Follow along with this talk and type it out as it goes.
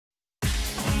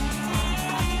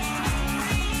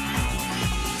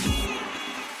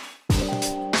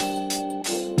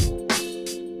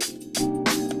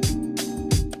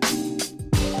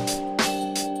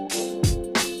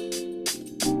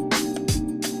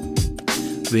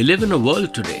We live in a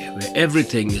world today where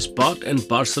everything is part and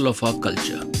parcel of our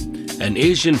culture, and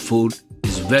Asian food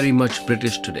is very much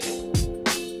British today.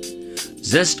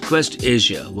 Zest Quest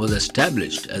Asia was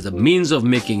established as a means of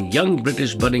making young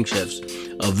British budding chefs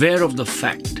aware of the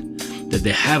fact that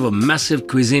they have a massive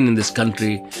cuisine in this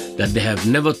country that they have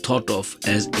never thought of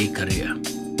as a career.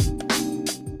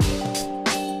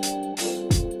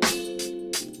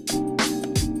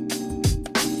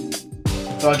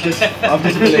 So I've just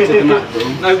billeted the mackerel.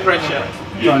 No pressure.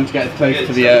 Trying to get as close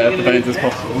to the bones as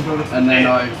possible, and then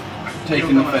I've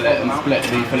taken the fillet and split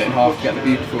the fillet in half to get the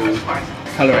beautiful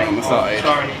colouring on the side.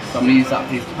 So I'm going to use that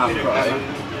piece to pan fry.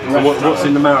 What's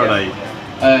in the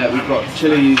marinade? We've got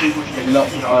chilies,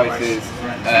 lots of spices,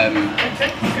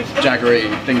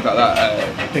 jaggery, things like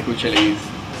that, pickled chilies.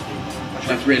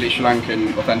 It's really Sri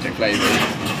Lankan authentic flavours.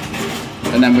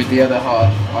 And then with the other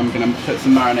half, I'm going to put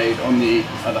some marinade on the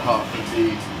other half of the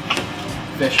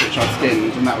fish which I've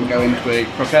skinned, and that will go into a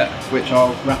croquette which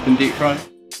I'll wrap and deep fry.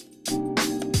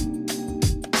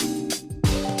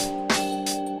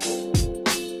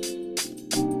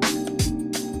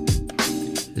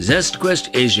 Zest Quest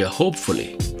Asia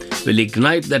hopefully will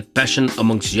ignite that passion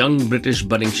amongst young British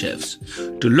budding chefs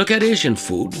to look at Asian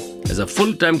food as a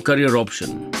full-time career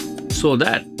option, so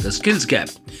that the skills gap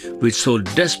which so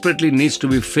desperately needs to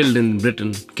be filled in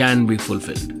Britain can be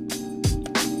fulfilled.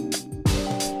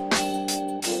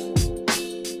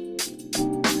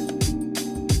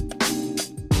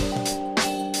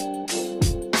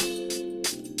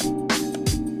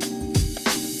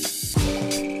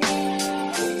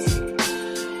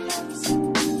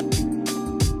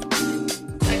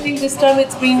 This time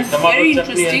it's been very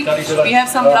interesting. We have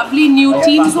some lovely new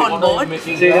teams on board, which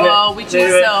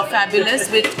is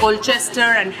fabulous, with Colchester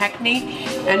and Hackney.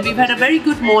 And we've had a very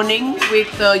good morning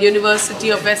with University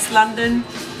of West London,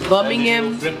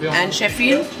 Birmingham and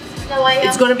Sheffield.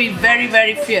 It's going to be very,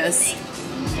 very fierce.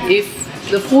 If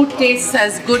the food tastes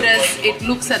as good as it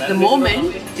looks at the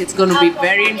moment, it's going to be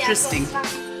very interesting.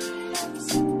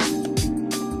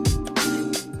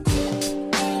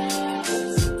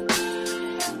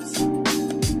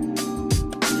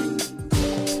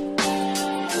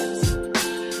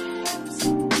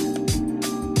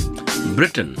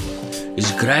 Britain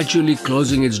is gradually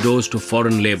closing its doors to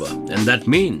foreign labour, and that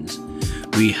means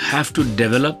we have to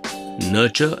develop,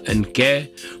 nurture and care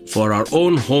for our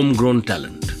own homegrown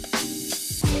talent.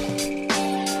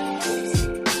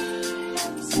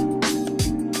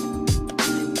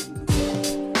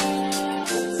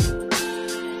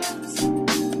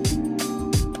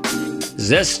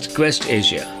 Zest Quest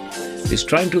Asia is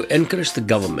trying to encourage the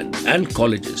government and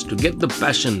colleges to get the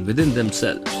passion within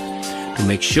themselves to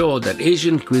make sure that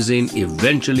Asian cuisine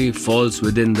eventually falls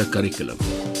within the curriculum.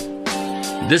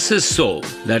 This is so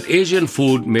that Asian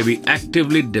food may be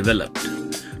actively developed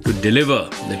to deliver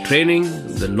the training,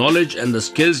 the knowledge and the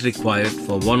skills required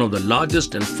for one of the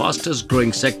largest and fastest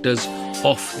growing sectors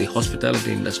of the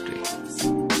hospitality industry,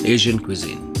 Asian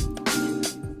cuisine.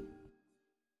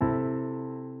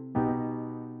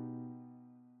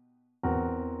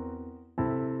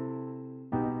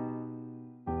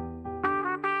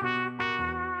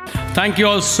 Thank you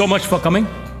all so much for coming.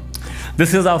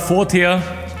 This is our 4th year,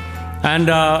 and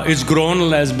it's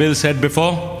grown, as Bill said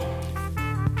before.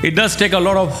 It does take a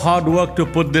lot of hard work to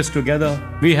put this together.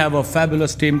 We have a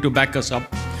fabulous team to back us up,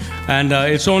 and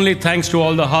it's only thanks to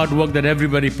all the hard work that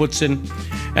everybody puts in.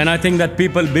 And I think that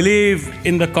people believe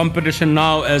in the competition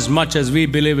now as much as we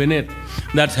believe in it.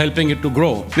 That's helping it to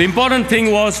grow. The important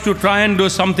thing was to try and do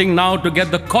something now to get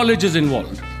the colleges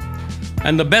involved.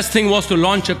 And the best thing was to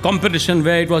launch a competition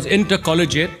where it was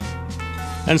intercollegiate,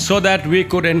 and so that we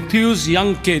could enthuse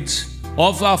young kids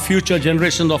of our future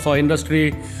generations of our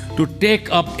industry to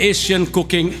take up Asian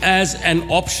cooking as an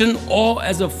option or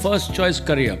as a first choice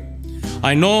career.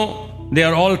 I know they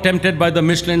are all tempted by the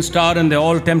Michelin star and they're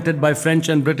all tempted by French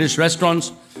and British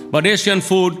restaurants, but Asian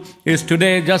food is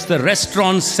today, just the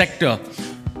restaurant sector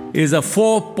is a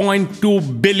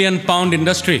 £4.2 billion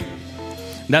industry.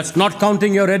 That's not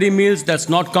counting your ready meals, that's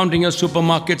not counting your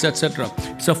supermarkets, etc.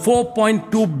 It's a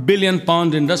 £4.2 billion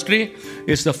industry.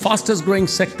 It's the fastest growing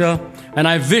sector, and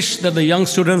I wish that the young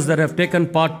students that have taken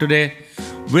part today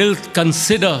will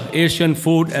consider Asian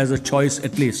food as a choice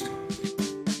at least.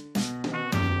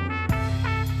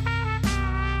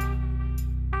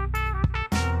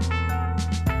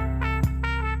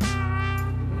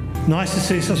 Nice to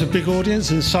see such a big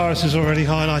audience, and Cyrus has already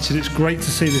highlighted it's great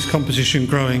to see this competition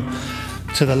growing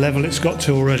to the level it's got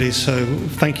to already, so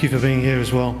thank you for being here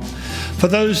as well. For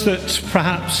those that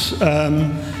perhaps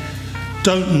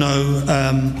don't know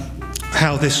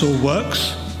how this all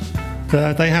works,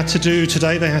 They had to do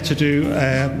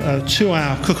a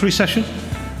 2-hour cookery session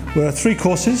with 3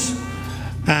 courses,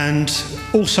 and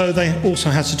they also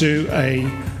had to do a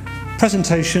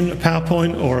presentation, a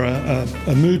PowerPoint or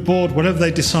a mood board, whatever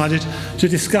they decided, to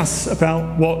discuss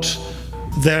about what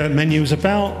their menu was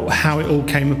about, how it all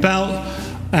came about,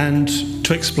 and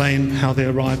to explain how they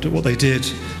arrived at what they did.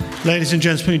 Ladies and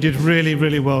gentlemen, you did really,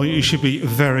 really well. You should be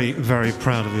very, very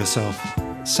proud of yourself.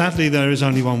 Sadly, there is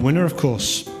only one winner, of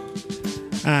course.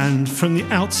 And from the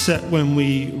outset, when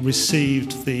we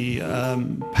received the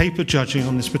paper judging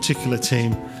on this particular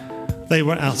team, they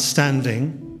were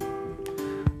outstanding.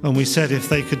 And we said if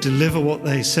they could deliver what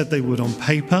they said they would on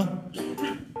paper,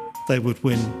 they would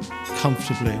win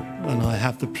comfortably. And I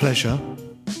have the pleasure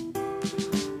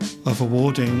of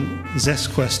awarding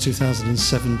Zest Quest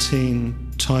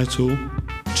 2017 title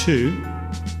to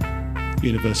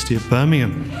University of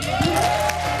Birmingham.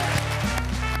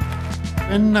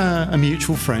 When a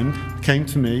mutual friend came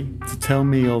to me to tell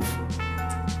me of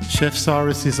Chef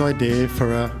Cyrus's idea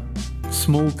for a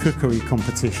small cookery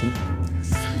competition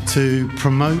to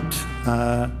promote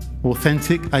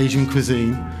authentic Asian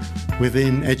cuisine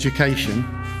within education,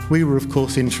 we were of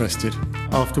course interested.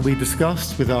 After we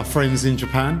discussed with our friends in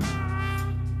Japan,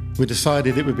 we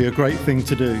decided it would be a great thing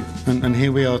to do, and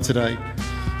here we are today.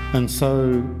 And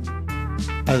so,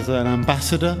 as an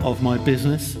ambassador of my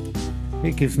business,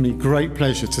 it gives me great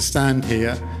pleasure to stand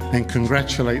here and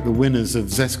congratulate the winners of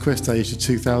Zest Quest Asia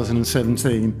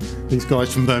 2017, these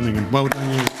guys from Birmingham. Well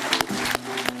done, you.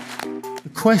 The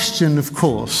question, of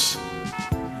course,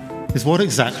 is what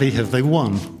exactly have they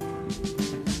won?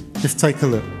 Let's take a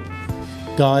look.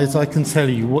 Guys, I can tell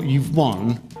you what you've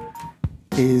won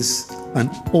is an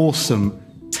awesome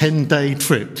 10-day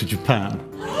trip to Japan.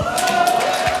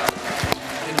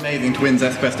 Amazing to win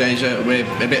Zest Quest Asia. We're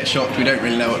a bit shocked, we don't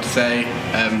really know what to say.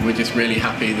 We're just really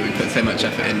happy that we put so much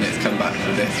effort in, it's come back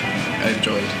with this.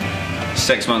 Overjoyed.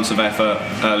 6 months of effort,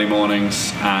 early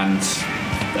mornings, and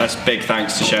a big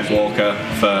thanks to Chef Walker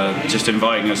for just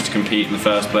inviting us to compete in the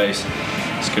first place.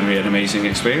 It's going to be an amazing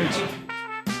experience.